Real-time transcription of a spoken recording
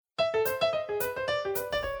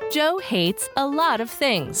Joe hates a lot of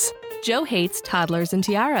things. Joe hates toddlers and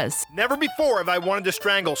tiaras. Never before have I wanted to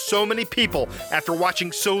strangle so many people after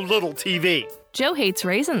watching so little TV. Joe hates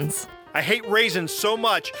raisins. I hate raisins so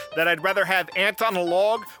much that I'd rather have ants on a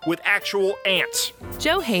log with actual ants.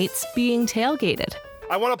 Joe hates being tailgated.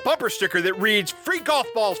 I want a bumper sticker that reads, "Free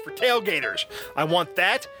golf balls for tailgaters." I want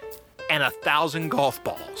that and 1,000 golf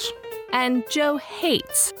balls. And Joe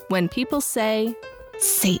hates when people say,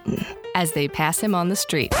 Satan, as they pass him on the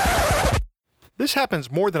street. This happens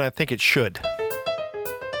more than I think it should.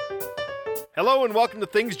 Hello and welcome to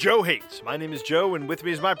Things Joe Hates. My name is Joe and with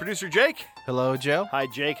me is my producer Jake. Hello, Joe. Hi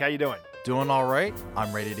Jake, how you doing? Doing all right.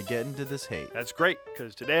 I'm ready to get into this hate. That's great,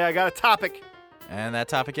 because today I got a topic. And that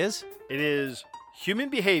topic is? It is human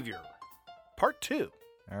behavior, part 2.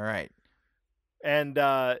 All right. And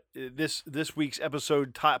this week's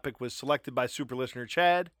episode topic was selected by super listener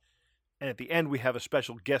Chad. And at the end, we have a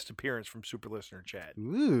special guest appearance from super listener Chad.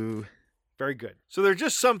 Ooh. Very good. So there are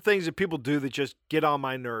just some things that people do that just get on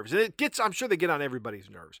my nerves. And I'm sure they get on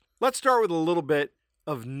everybody's nerves. Let's start with a little bit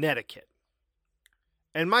of netiquette.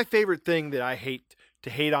 And my favorite thing that I hate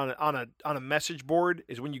on a message board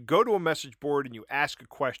is when you go to a message board and you ask a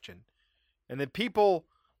question, and then people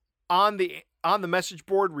on the message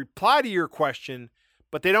board reply to your question,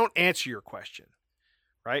 but they don't answer your question,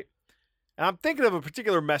 right? And I'm thinking of a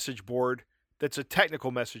particular message board that's a technical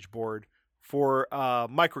message board for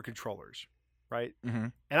microcontrollers, right? Mm-hmm.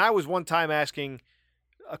 And I was one time asking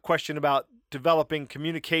a question about developing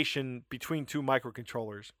communication between two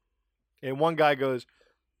microcontrollers. And one guy goes,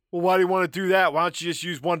 "Well, why do you want to do that? Why don't you just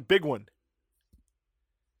use one big one?"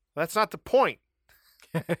 That's not the point.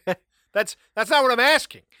 That's not what I'm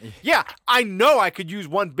asking. Yeah, I know I could use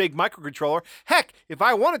one big microcontroller. Heck, if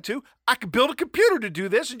I wanted to, I could build a computer to do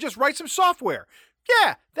this and just write some software.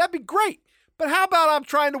 Yeah, that'd be great. But how about I'm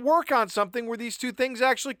trying to work on something where these two things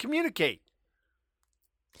actually communicate?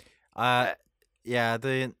 Yeah,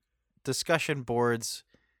 the discussion boards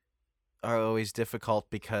are always difficult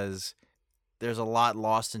because there's a lot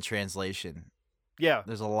lost in translation. Yeah.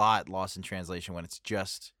 There's a lot lost in translation when it's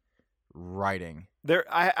just writing.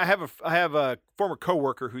 I have a former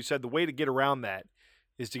coworker who said the way to get around that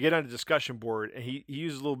is to get on a discussion board, and he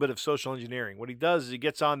uses a little bit of social engineering. What he does is he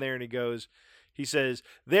gets on there and he says,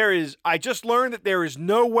 I just learned that there is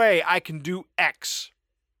no way I can do X.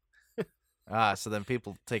 So then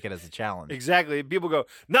people take it as a challenge. Exactly. And people go,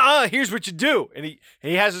 "Nah, here's what you do." And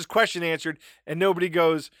he has his question answered, and nobody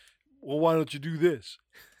goes, "Well, why don't you do this?"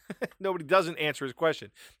 Nobody doesn't answer his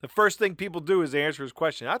question. The first thing people do is they answer his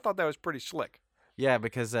question. I thought that was pretty slick. Yeah,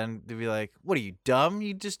 because then they'd be like, "What are you, dumb?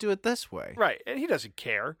 You just do it this way." Right. And he doesn't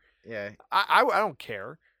care. Yeah. I don't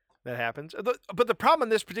care that happens. But the problem on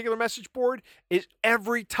this particular message board is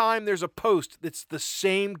every time there's a post that's the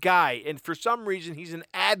same guy. And for some reason, he's an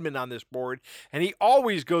admin on this board. And he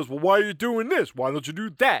always goes, "Well, why are you doing this? Why don't you do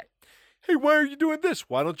that? Hey, why are you doing this?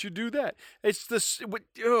 Why don't you do that?" It's this.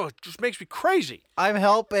 It just makes me crazy. I'm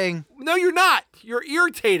helping. No, you're not. You're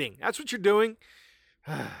irritating. That's what you're doing.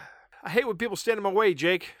 I hate when people stand in my way,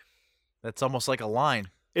 Jake. That's almost like a line.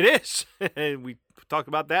 It is. And we talked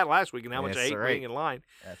about that last week and how much I hate right. waiting in line.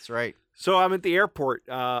 That's right. So I'm at the airport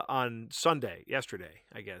on yesterday,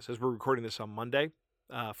 I guess, as we're recording this on Monday.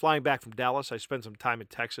 Flying back from Dallas, I spent some time in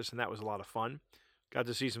Texas, and that was a lot of fun. Got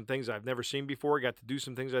to see some things I've never seen before. Got to do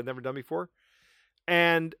some things I've never done before.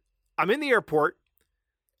 And I'm in the airport,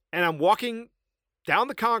 and I'm walking down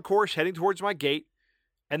the concourse, heading towards my gate,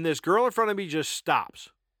 and this girl in front of me just stops,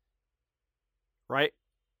 right?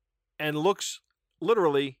 And looks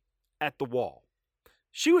literally at the wall.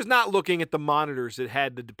 She was not looking at the monitors that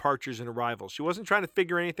had the departures and arrivals. She wasn't trying to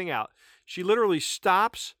figure anything out. She literally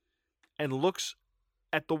stops and looks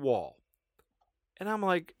at the wall. And I'm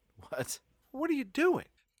like, What are you doing?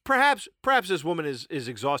 Perhaps this woman is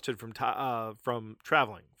exhausted from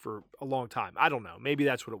traveling for a long time. I don't know. Maybe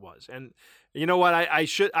that's what it was. And you know what?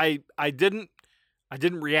 I didn't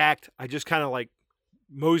react. I just kind of like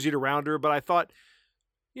moseyed around her. But I thought,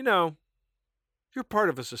 you're part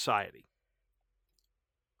of a society.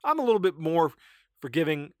 I'm a little bit more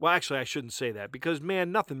forgiving. Well, actually, I shouldn't say that because,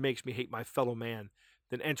 man, nothing makes me hate my fellow man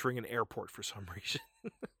than entering an airport for some reason.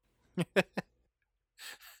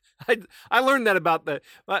 I learned that about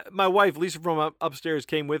my wife, Lisa from upstairs,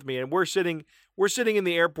 came with me, and we're sitting in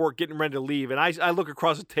the airport getting ready to leave, and I look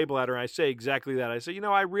across the table at her, and I say exactly that. I say,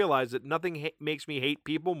 I realize that nothing makes me hate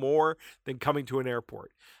people more than coming to an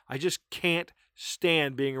airport. I just can't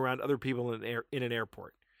stand being around other people in an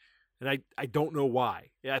airport. And I don't know why.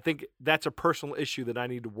 I think that's a personal issue that I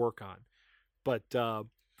need to work on. But, I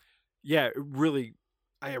really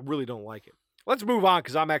don't like it. Let's move on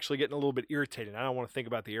because I'm actually getting a little bit irritated. I don't want to think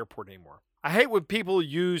about the airport anymore. I hate when people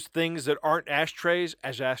use things that aren't ashtrays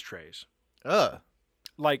as ashtrays, Ugh.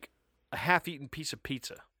 like a half-eaten piece of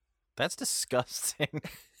pizza. That's disgusting.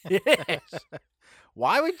 Yes.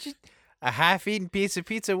 Why would you... A half-eaten piece of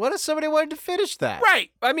pizza? What if somebody wanted to finish that?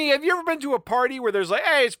 Right. I mean, have you ever been to a party where there's like,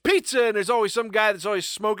 hey, it's pizza, and there's always some guy that's always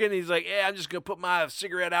smoking, and he's like, yeah, I'm just going to put my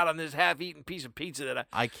cigarette out on this half-eaten piece of pizza that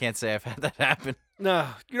I can't say I've had that happen. No,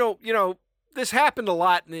 you know, this happened a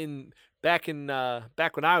lot back when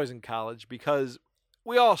I was in college because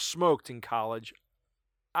we all smoked in college.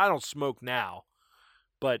 I don't smoke now,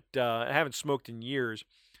 but I haven't smoked in years.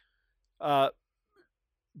 But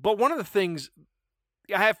one of the things,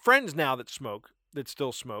 I have friends now that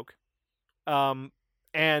still smoke,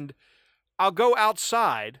 and I'll go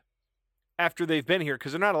outside after they've been here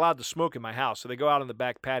because they're not allowed to smoke in my house, so they go out on the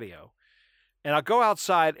back patio, and I'll go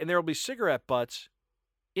outside and there will be cigarette butts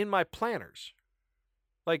in my planters,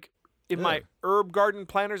 like in my herb garden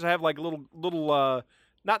planters. I have like little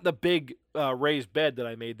not the big raised bed that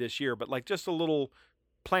I made this year, but like just the little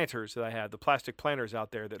planters that I have, the plastic planters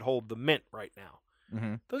out there that hold the mint right now.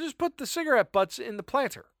 Mm-hmm. They'll just put the cigarette butts in the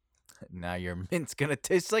planter. Now your mint's going to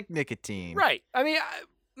taste like nicotine. Right. I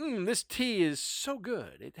mean, this tea is so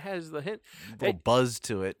good. It has the hint. A little buzz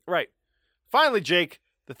to it. Right. Finally, Jake,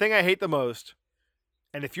 the thing I hate the most,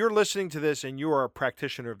 and if you're listening to this and you are a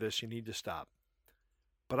practitioner of this, you need to stop.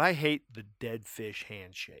 But I hate the dead fish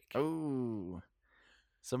handshake. Oh.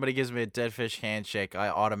 Somebody gives me a dead fish handshake, I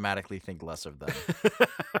automatically think less of them.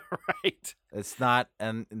 Right. It's not,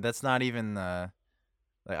 and that's not even, like,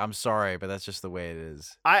 I'm sorry, but that's just the way it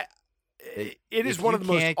is. It is one of the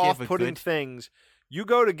most off-putting things. You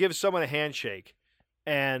go to give someone a handshake,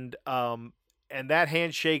 and that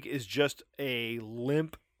handshake is just a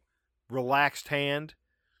limp, relaxed hand.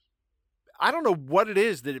 I don't know what it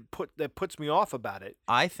is that puts me off about it.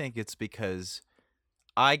 I think it's because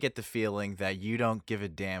I get the feeling that you don't give a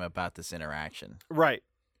damn about this interaction. Right.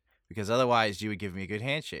 Because otherwise you would give me a good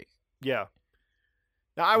handshake. Yeah.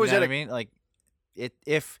 Now I was I mean, like,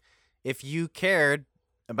 if you cared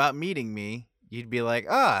about meeting me, you'd be like,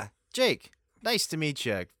 Jake, nice to meet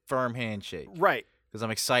you. Firm handshake. Right. Because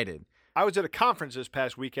I'm excited. I was at a conference this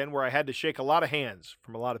past weekend where I had to shake a lot of hands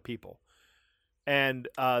from a lot of people. And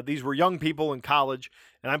these were young people in college.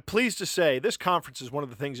 And I'm pleased to say this conference is one of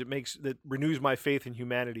the things that renews my faith in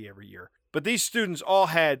humanity every year. But these students all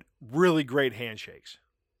had really great handshakes.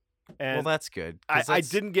 And well, that's good. I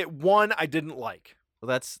didn't get one I didn't like. Well,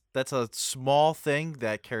 that's a small thing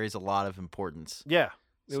that carries a lot of importance. Yeah.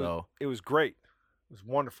 It was great. It was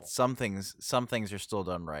wonderful. Some things are still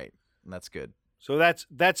done right, and that's good. So that's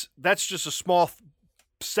just a small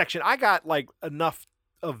section. I got like enough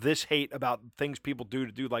of this hate about things people do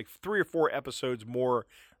to do like 3 or 4 episodes more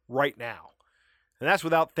right now. And that's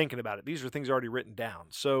without thinking about it. These are things already written down.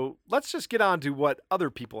 So let's just get on to what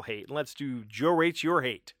other people hate. And let's do Joe Rates Your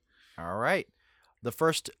Hate. All right. The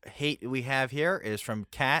first hate we have here is from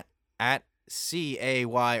Kat at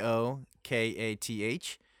CAYOKATH.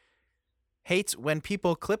 Hates when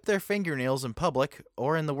people clip their fingernails in public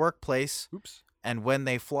or in the workplace. Oops. And when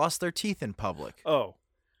they floss their teeth in public. Oh.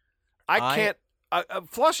 I can't.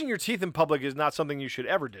 Flossing your teeth in public is not something you should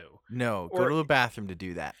ever do. No, go to the bathroom to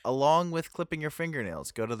do that. Along with clipping your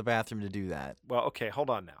fingernails, go to the bathroom to do that. Well, okay, hold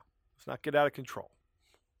on now. Let's not get out of control.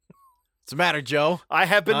 What's the matter, Joe? I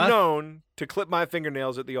have been known to clip my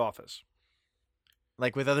fingernails at the office.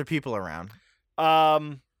 Like with other people around?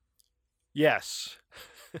 Yes.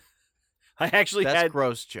 That's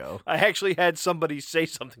gross, Joe. I actually had somebody say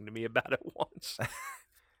something to me about it once.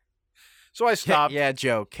 So I stopped. Yeah,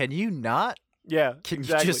 Joe, can you not? Yeah, Can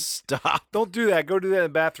exactly. you just stop? Don't do that. Go do that in the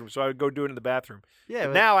bathroom. So I would go do it in the bathroom. Yeah.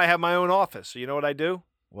 But now I have my own office. So you know what I do?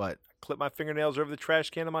 What? I clip my fingernails over the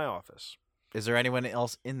trash can in my office. Is there anyone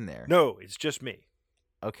else in there? No, it's just me.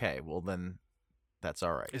 Okay, well then that's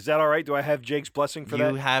all right. Is that all right? Do I have Jake's blessing for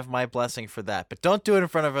that? You have my blessing for that, but don't do it in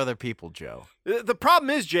front of other people, Joe. The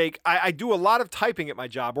problem is, Jake, I do a lot of typing at my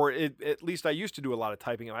job, or at least I used to do a lot of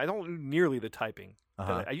typing. I don't do nearly the typing.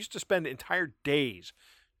 Uh-huh. I used to spend entire days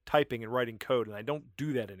typing and writing code, and I don't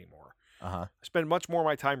do that anymore. Uh-huh. I spend much more of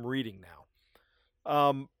my time reading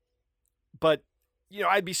now. But,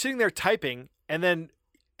 I'd be sitting there typing, and then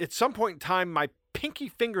at some point in time, my pinky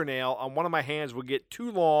fingernail on one of my hands would get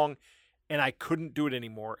too long, and I couldn't do it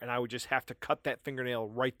anymore, and I would just have to cut that fingernail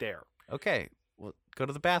right there. Okay, well, go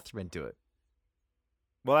to the bathroom and do it.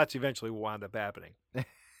 Well, that's eventually what wound up happening.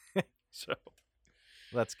 So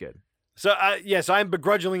that's good. So, yes, I'm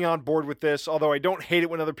begrudgingly on board with this, although I don't hate it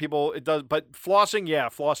when other people, it does. But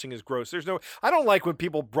flossing is gross. I don't like when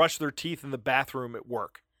people brush their teeth in the bathroom at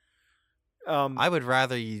work. I would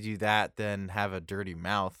rather you do that than have a dirty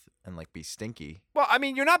mouth and like be stinky. Well, I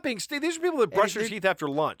mean, you're not being these are people that brush their teeth after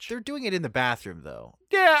lunch. They're doing it in the bathroom though.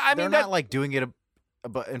 Yeah, I they're mean, not like doing it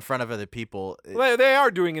in front of other people. Well, they are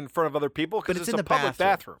doing it in front of other people because But it's in a the public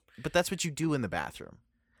bathroom. But that's what you do in the bathroom.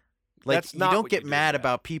 Like That's you not don't what get you do in mad the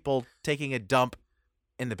bathroom. about people taking a dump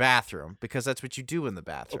in the bathroom because that's what you do in the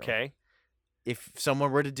bathroom. Okay. If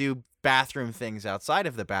someone were to do bathroom things outside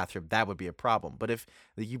of the bathroom, that would be a problem. But if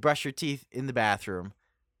you brush your teeth in the bathroom,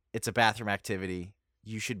 it's a bathroom activity.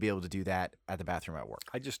 You should be able to do that at the bathroom at work.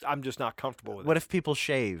 I'm just not comfortable with What it. if people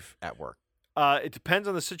shave at work? It depends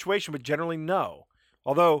on the situation, but generally no.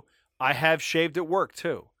 Although I have shaved at work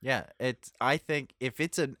too. Yeah, I think if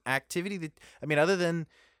it's an activity that, I mean, other than,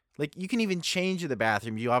 like, you can even change in the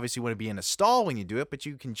bathroom. You obviously want to be in a stall when you do it, but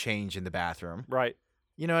you can change in the bathroom. Right.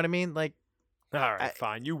 You know what I mean? Like, All right,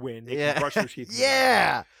 fine. You win. You yeah, can brush your teeth. in the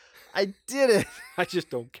yeah, I did it. I just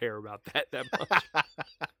don't care about that much.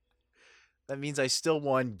 That means I still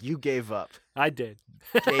won. You gave up. I did.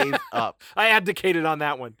 Gave up. I abdicated on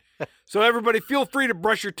that one. So everybody, feel free to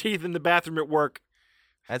brush your teeth in the bathroom at work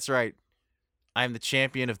That's right. I'm the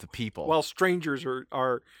champion of the people. while strangers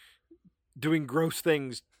are doing gross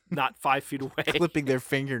things not 5 feet away. Clipping their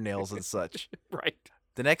fingernails and such. Right.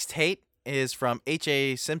 The next hate is from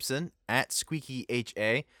H.A. Simpson at Squeaky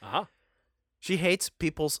H.A. Uh-huh. She hates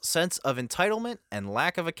people's sense of entitlement and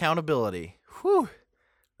lack of accountability. Whew.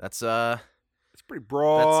 That's It's a pretty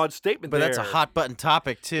broad statement but there. that's a hot button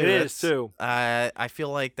topic too. It is, too. I feel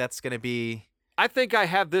like that's gonna be. I think I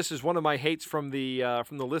have this as one of my hates from the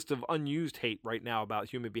list of unused hate right now about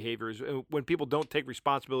human behavior is when people don't take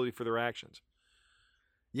responsibility for their actions.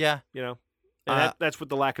 Yeah, You know, and that's what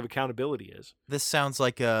the lack of accountability is. this sounds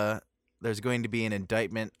like there's going to be an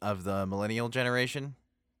indictment of the millennial generation.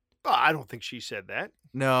 I don't think she said that.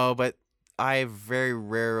 No, but I very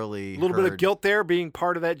rarely A little bit of heard- guilt there, being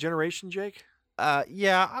part of that generation, Jake.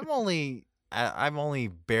 Yeah, I'm only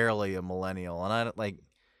barely a millennial, and I don't like.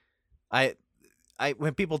 I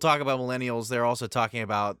when people talk about millennials, they're also talking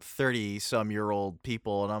about 30-some-year-old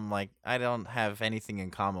people, and I'm like, I don't have anything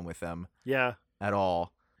in common with them Yeah. at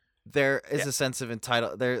all. There is a sense of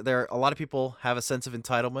there a lot of people have a sense of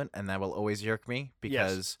entitlement, and that will always irk me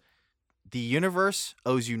because the universe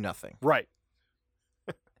owes you nothing. Right.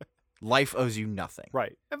 Life owes you nothing.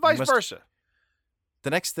 Right. And vice versa. The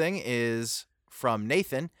next thing is from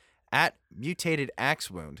Nathan at Mutated Axe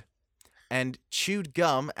Wound and Chewed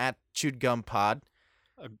Gum at Chewed Gum Pod.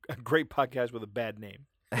 A great podcast with a bad name.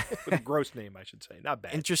 With a gross name, I should say. Not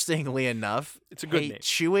bad. Interestingly enough, It's a good hate name.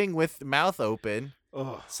 chewing with mouth open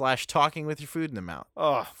Ugh. / talking with your food in the mouth.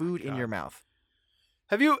 Oh, Food in God. your mouth.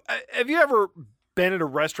 Have you ever been at a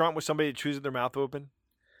restaurant with somebody that chews with their mouth open?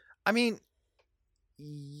 I mean,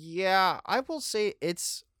 yeah, I will say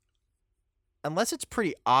it's, unless it's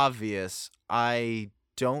pretty obvious, I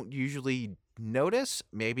don't usually notice,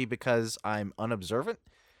 maybe because I'm unobservant.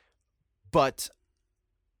 But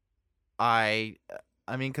I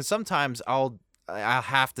mean, because sometimes I'll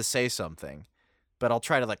have to say something, but I'll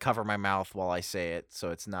try to like cover my mouth while I say it,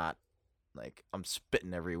 so it's not like I'm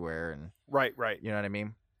spitting everywhere, and Right, right. you know what I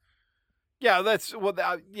mean. Yeah,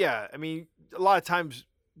 yeah. I mean, a lot of times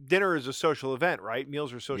dinner is a social event, right?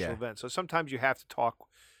 Meals are social Yeah. events. So sometimes you have to talk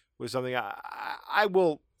with something. I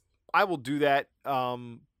will do that,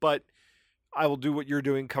 but I will do what you're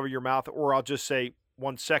doing, cover your mouth, or I'll just say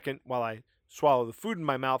 1 second while I swallow the food in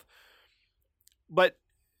my mouth. But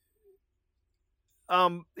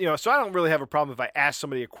so I don't really have a problem if I ask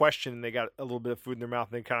somebody a question and they got a little bit of food in their mouth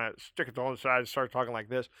and they kind of stick it to one side and start talking like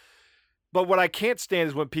this. But what I can't stand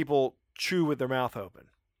is when people chew with their mouth open.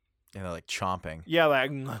 And they're like chomping, Yeah, like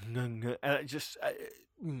and it just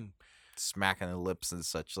smacking the lips and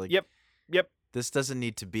such. Like, Yep. this doesn't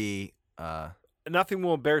need to be. Nothing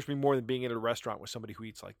will embarrass me more than being in a restaurant with somebody who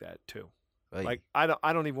eats like that too. Like I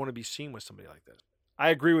don't even want to be seen with somebody like this. I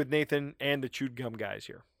agree with Nathan and the chewed gum guys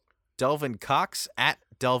here Delvin Cox at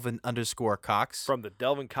Delvin_Cox from the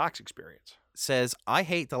Delvin Cox experience. says, I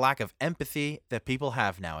hate the lack of empathy that people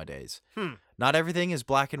have nowadays. Not everything is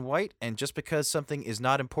black and white, and just because something is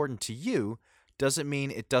not important to you doesn't mean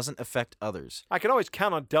it doesn't affect others. I can always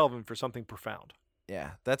count on Delvin for something profound.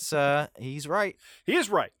 Yeah, that's he's right. He is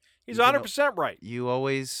right. He's You know- 100% right. You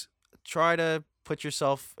always try to put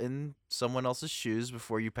yourself in someone else's shoes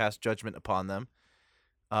before you pass judgment upon them.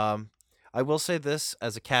 I will say this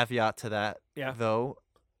as a caveat to that, Yeah. though.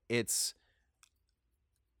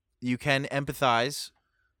 You can empathize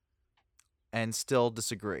and still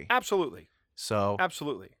disagree. Absolutely. So,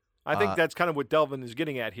 Absolutely. I think that's kind of what Delvin is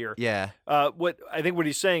getting at here. yeah, What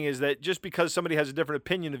he's saying is that just because somebody has a different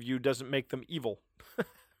opinion of you doesn't make them evil.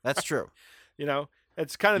 That's true. You know,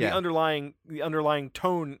 it's kind of Yeah. the underlying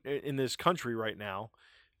tone in this country right now.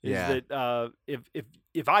 Is Yeah. that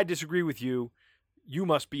if I disagree with you, you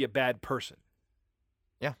must be a bad person.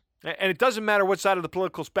 Yeah. And it doesn't matter what side of the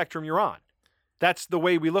political spectrum you're on. That's the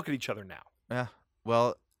way we look at each other now. Yeah.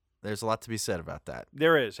 Well, there's a lot to be said about that.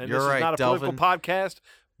 There is. And You're this right, is not a Delvin. political podcast,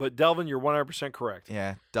 but Delvin, you're 100% correct.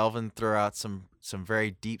 Yeah. Delvin threw out some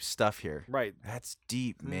very deep stuff here. Right. That's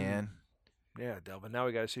deep, man. Yeah, Delvin. Now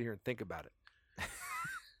we got to sit here and think about it.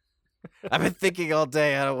 I've been thinking all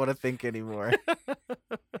day. I don't want to think anymore.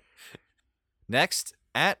 Next,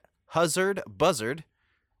 at Huzzard Buzzard,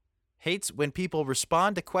 hates when people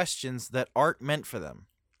respond to questions that aren't meant for them.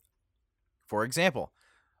 For example,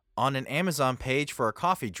 on an Amazon page for a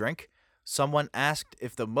coffee drink, someone asked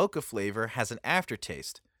if the mocha flavor has an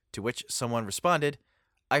aftertaste, to which someone responded,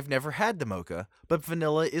 "I've never had the mocha, but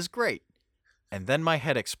vanilla is great." And then my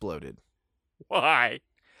head exploded. Why?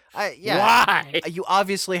 Why? You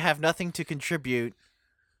obviously have nothing to contribute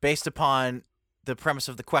based upon the premise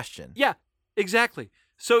of the question. Yeah, exactly.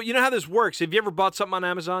 So you know how this works? Have you ever bought something on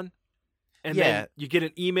Amazon? And Yeah. then you get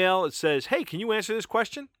an email that says, "Hey, can you answer this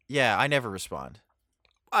question?" Yeah, I never respond.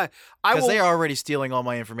 I Because will. they are already stealing all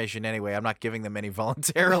my information anyway. I'm not giving them any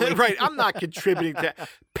voluntarily. Right. I'm not contributing to.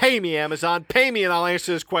 Pay me, Amazon. Pay me, and I'll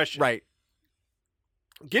answer this question. Right.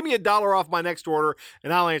 Give me $1 off my next order,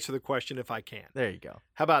 and I'll answer the question if I can. There you go.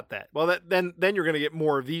 How about that? Well, then you're going to get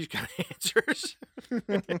more of these kind of answers.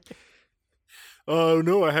 Oh,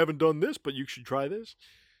 no, I haven't done this, but you should try this.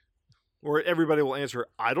 Or everybody will answer,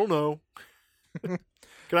 "I don't know."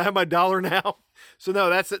 Can I have my $1 now? So no,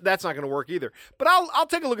 that's not going to work either. But I'll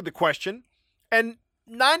take a look at the question, and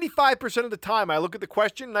 95% of the time I look at the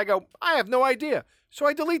question and I go, "I have no idea." So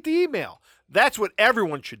I delete the email. That's what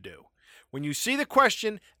everyone should do. When you see the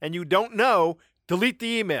question and you don't know, delete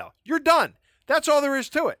the email. You're done. That's all there is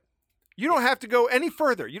to it. You don't have to go any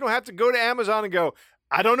further. You don't have to go to Amazon and go,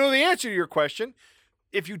 "I don't know the answer to your question."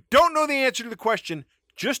 If you don't know the answer to the question,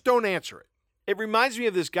 just don't answer it. It reminds me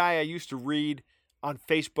of this guy I used to read on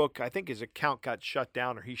Facebook. I think his account got shut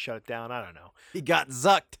down or he shut it down. I don't know. He got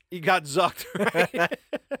zucked. He got zucked, right?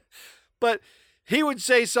 But he would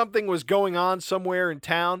say something was going on somewhere in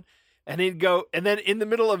town, and he'd go, and then in the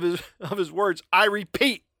middle of his words, "I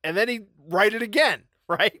repeat," and then he'd write it again,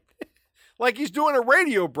 right? Like he's doing a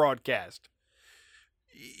radio broadcast.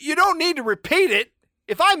 You don't need to repeat it.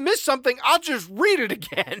 If I miss something, I'll just read it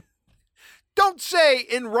again. Don't say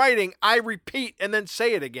in writing, "I repeat," and then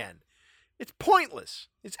say it again. It's pointless.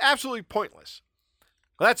 It's absolutely pointless.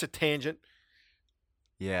 Well, that's a tangent.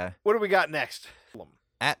 Yeah. What do we got next?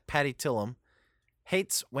 At Patty Tillum,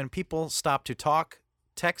 hates when people stop to talk,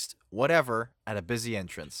 text, whatever at a busy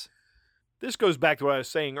entrance. This goes back to what I was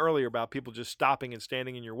saying earlier about people just stopping and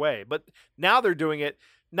standing in your way. But now they're doing it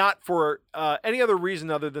not for any other reason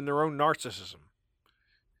other than their own narcissism.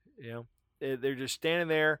 You know, they're just standing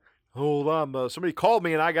there. Hold on, somebody called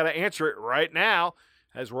me and I got to answer it right now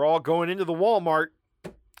as we're all going into the Walmart.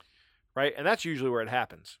 Right? And that's usually where it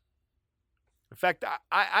happens. In fact,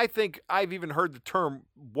 I think I've even heard the term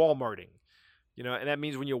Walmarting. You know, and that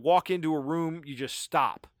means when you walk into a room, you just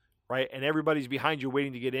stop, right? And everybody's behind you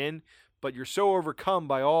waiting to get in, but you're so overcome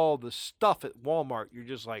by all the stuff at Walmart, you're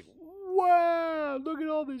just like, "Wow, look at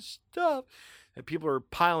all this stuff." And people are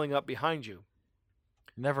piling up behind you.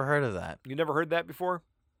 Never heard of that. You never heard that before?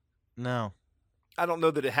 No. I don't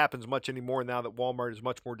know that it happens much anymore now that Walmart is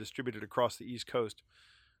much more distributed across the East Coast.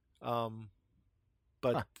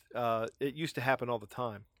 But it used to happen all the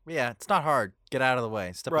time. Yeah, it's not hard. Get out of the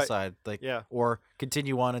way. Step Right. aside. Yeah. Or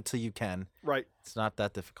continue on until you can. Right. It's not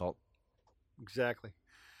that difficult. Exactly.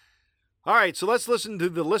 All right, so let's listen to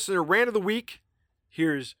the listener rant of the week.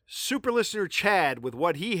 Here's super listener Chad with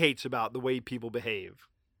what he hates about the way people behave.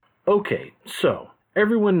 Okay, so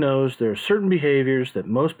everyone knows there are certain behaviors that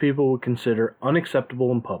most people would consider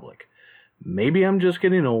unacceptable in public. Maybe I'm just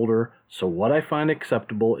getting older, so what I find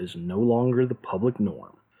acceptable is no longer the public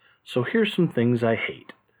norm. So here's some things I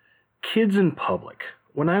hate. Kids in public.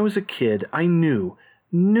 When I was a kid, I knew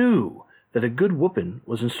that a good whooping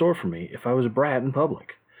was in store for me if I was a brat in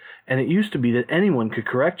public. And it used to be that anyone could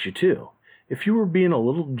correct you too. If you were being a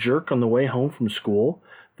little jerk on the way home from school,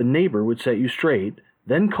 the neighbor would set you straight,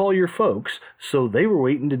 then call your folks so they were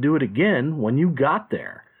waiting to do it again when you got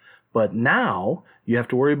there. But now you have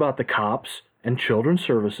to worry about the cops and children's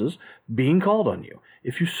services being called on you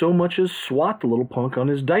if you so much as swat the little punk on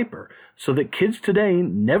his diaper, so that kids today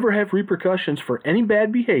never have repercussions for any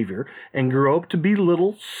bad behavior and grow up to be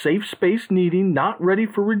little, safe space needing, not ready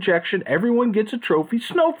for rejection, everyone gets a trophy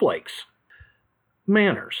snowflakes.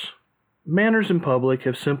 Manners. Manners in public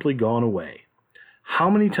have simply gone away. How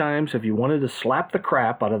many times have you wanted to slap the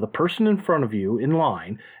crap out of the person in front of you in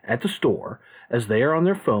line at the store as they are on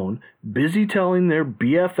their phone, busy telling their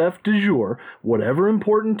BFF du jour whatever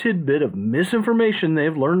important tidbit of misinformation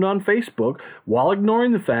they've learned on Facebook, while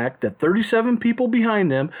ignoring the fact that 37 people behind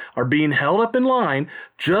them are being held up in line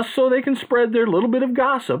just so they can spread their little bit of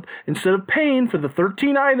gossip instead of paying for the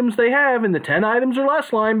 13 items they have in the 10 items or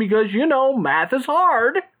less line because, math is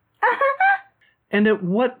hard? And at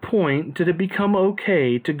what point did it become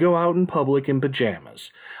okay to go out in public in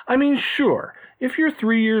pajamas? I mean, sure, if you're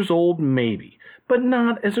 3 years old, maybe, but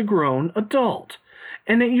not as a grown adult.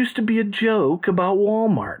 And it used to be a joke about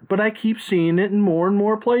Walmart, but I keep seeing it in more and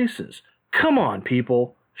more places. Come on,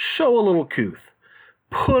 people, show a little couth.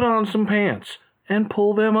 Put on some pants and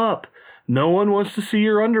pull them up. No one wants to see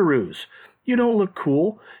your underoos. You don't look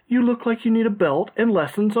cool. You look like you need a belt and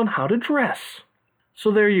lessons on how to dress.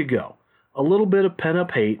 So there you go. A little bit of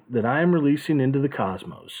pent-up hate that I am releasing into the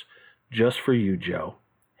cosmos. Just for you, Joe.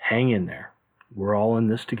 Hang in there. We're all in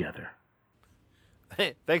this together.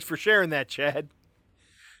 Hey, thanks for sharing that, Chad.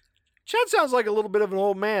 Chad sounds like a little bit of an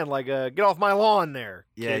old man, like get off my lawn there.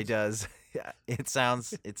 Yeah, kids. he does. Yeah, it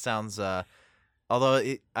sounds, although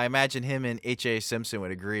I imagine him and H.A. Simpson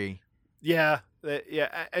would agree. Yeah,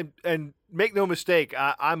 and make no mistake,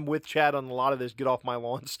 I'm with Chad on a lot of this get off my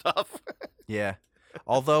lawn stuff. Yeah.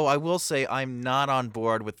 Although I will say I'm not on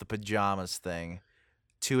board with the pajamas thing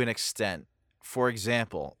to an extent. For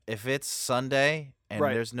example, if it's Sunday and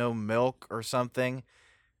Right. there's no milk or something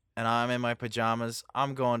and I'm in my pajamas,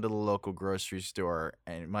 I'm going to the local grocery store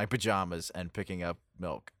in my pajamas and picking up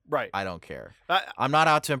milk. Right. I don't care. I- I'm not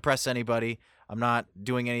out to impress anybody. I'm not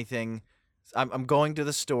doing anything. I'm going to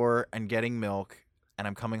the store and getting milk and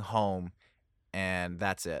I'm coming home and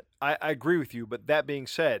that's it. I agree with you, but that being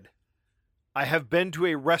said, I have been to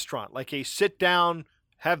a restaurant, like a sit down,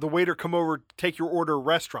 have the waiter come over, take your order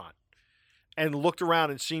restaurant, and looked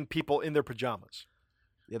around and seen people in their pajamas.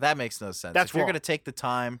 Yeah, that makes no sense. That's if you're wrong. going to take the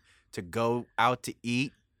time to go out to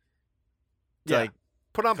eat, Yeah. like,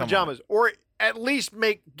 Put on come pajamas, or at least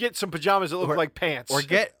get some pajamas that look Or- like pants. or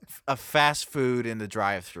get a fast food in the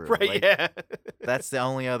drive-through. right, Like, yeah. That's the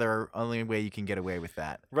only way you can get away with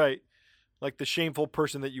that. Right. Like the shameful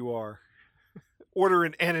person that you are. Order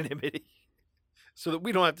in anonymity so that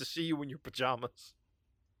we don't have to see you in your pajamas.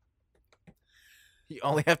 You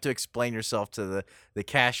only have to explain yourself to the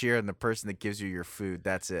cashier and the person that gives you your food.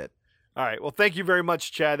 That's it. All right. Well, thank you very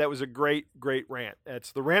much, Chad. That was a great, great rant.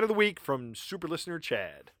 That's the rant of the week from super listener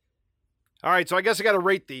Chad. All right. So I guess I got to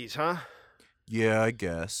rate these, huh? Yeah, I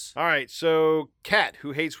guess. All right. So Kat,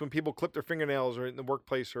 who hates when people clip their fingernails or in the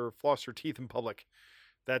workplace or floss their teeth in public.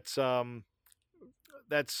 That's I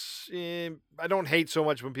don't hate so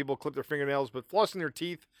much when people clip their fingernails, but flossing their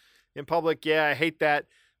teeth in public, yeah, I hate that,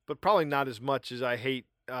 but probably not as much as I hate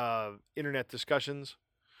internet discussions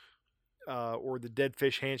or the dead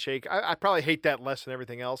fish handshake. I probably hate that less than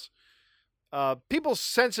everything else. People's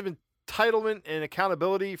sense of entitlement and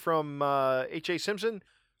accountability from H.A. Simpson,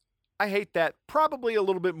 I hate that probably a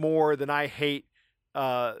little bit more than I hate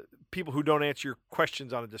people who don't answer your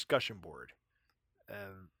questions on a discussion board.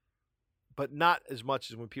 But not as much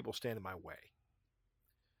as when people stand in my way.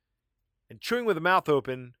 And chewing with a mouth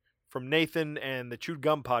open from Nathan and the Chewed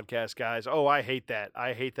Gum podcast guys, oh, I hate that.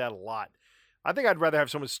 I hate that a lot. I think I'd rather have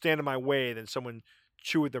someone stand in my way than someone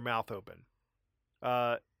chew with their mouth open.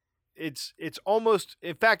 It's almost,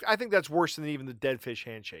 in fact, I think that's worse than even the dead fish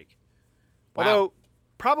handshake. Wow. Although,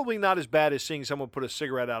 probably not as bad as seeing someone put a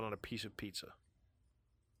cigarette out on a piece of pizza.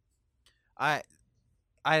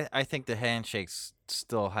 I think the handshakes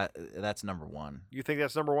still that's number one. You think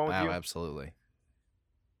that's number one with Wow, you? absolutely.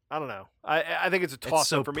 I don't know. I think it's a toss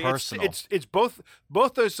so up for me. personal. It's both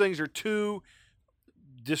those things are two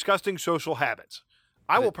disgusting social habits.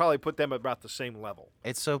 I will probably put them about the same level.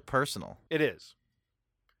 It's so personal. It is.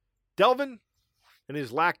 Delvin and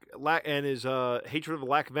his lack and his hatred of the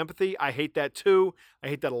lack of empathy. I hate that too. I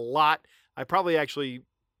hate that a lot. I probably actually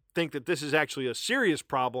think that this is actually a serious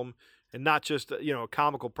problem and not just a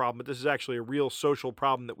comical problem, but this is actually a real social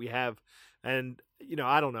problem that we have. And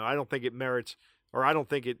I don't know. I don't think it merits, or I don't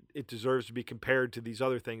think it deserves to be compared to these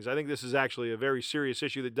other things. I think this is actually a very serious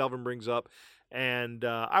issue that Delvin brings up, and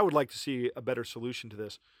I would like to see a better solution to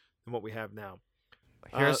this than what we have now.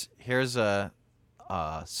 Here's a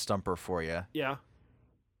stumper for you. Yeah.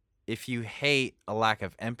 If you hate a lack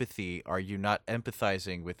of empathy, are you not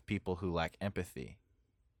empathizing with people who lack empathy?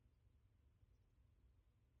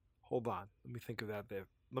 Hold on. Let me think of that, Dave.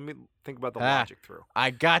 Let me think about the Ah. logic through. I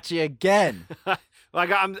got you again. I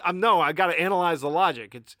got to analyze the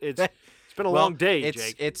logic. It's been a long day,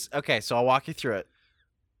 Jake. It's okay. So I'll walk you through it.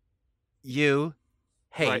 You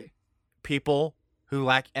hate Right. people who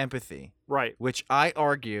lack empathy, Right. which I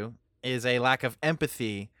argue is a lack of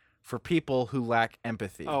empathy for people who lack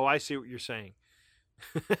empathy. Oh, I see what you're saying.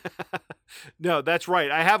 No, that's right.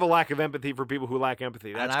 I have a lack of empathy for people who lack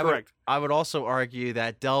empathy. That's And correct. I would also argue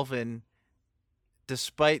that Delvin,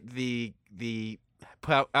 despite the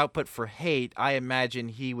output for hate, I imagine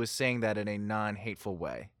he was saying that in a non-hateful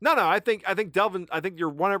way. No, I think Delvin, I think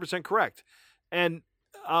you're 100% correct. And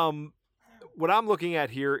what I'm looking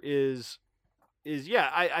at here is yeah,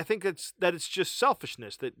 I think that it's just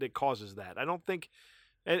selfishness that causes that. I don't think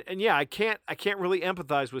and yeah, I can't really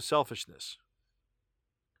empathize with selfishness.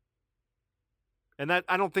 And that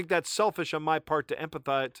I don't think that's selfish on my part to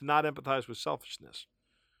not empathize with selfishness.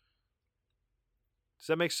 Does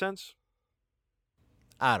that make sense?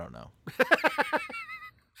 I don't know.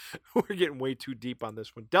 We're getting way too deep on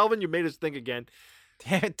this one. Delvin, you made us think again.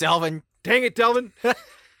 Damn it, Delvin. Dang it, Delvin.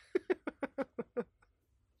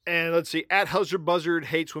 And let's see. At Huzzer Buzzard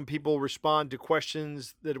hates when people respond to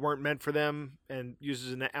questions that weren't meant for them and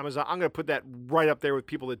uses an Amazon. I'm going to put that right up there with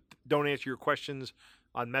people that don't answer your questions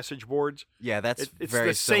on message boards. Yeah, that's It's very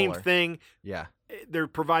the same similar. thing. Yeah. They're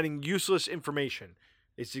providing useless information.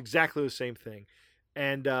 It's exactly the same thing.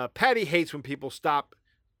 And Patty hates when people stop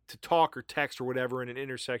to talk or text or whatever in an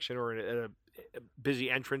intersection or in a busy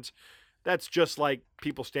entrance. That's just like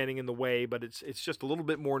people standing in the way, but it's just a little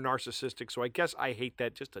bit more narcissistic. So I guess I hate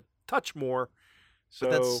that just a touch more. So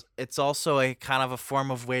But it's also a kind of a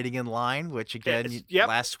form of waiting in line, which again, it's- yep.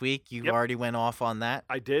 last week you Yep. already went off on that.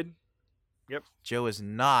 I did. Joe is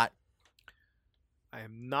not I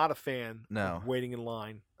am not a fan No. of waiting in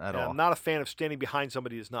line. at And all. I'm not a fan of standing behind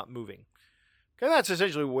somebody that's not moving. Okay, that's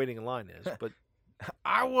essentially what waiting in line is. But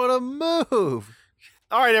I want to move.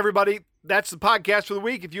 all right, everybody, that's the podcast for the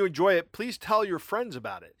week. If you enjoy it, please tell your friends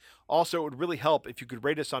about it. Also, it would really help if you could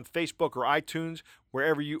rate us on Facebook or iTunes,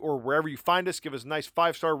 wherever you find us. Give us a nice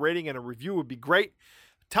 5-star rating and a review would be great.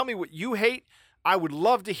 Tell me what you hate. I would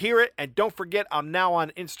love to hear it. And don't forget, I'm now on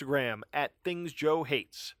Instagram at Things Joe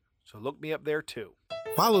Hates. So look me up there too.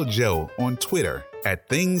 Follow Joe on Twitter at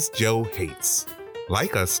Things Joe Hates.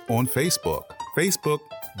 Like us on Facebook,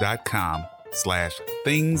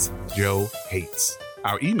 facebook.com/Things Joe Hates.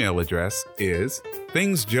 Our email address is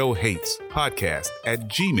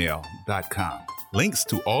thingsjoehatespodcast@gmail.com. Links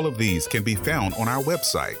to all of these can be found on our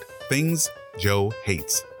website,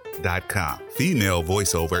 thingsjoehates.com. Female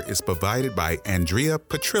voiceover is provided by Andrea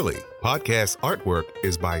Petrilli. Podcast artwork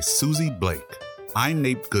is by Susie Blake. I'm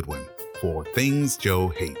Nate Goodwin for Things Joe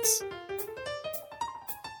Hates.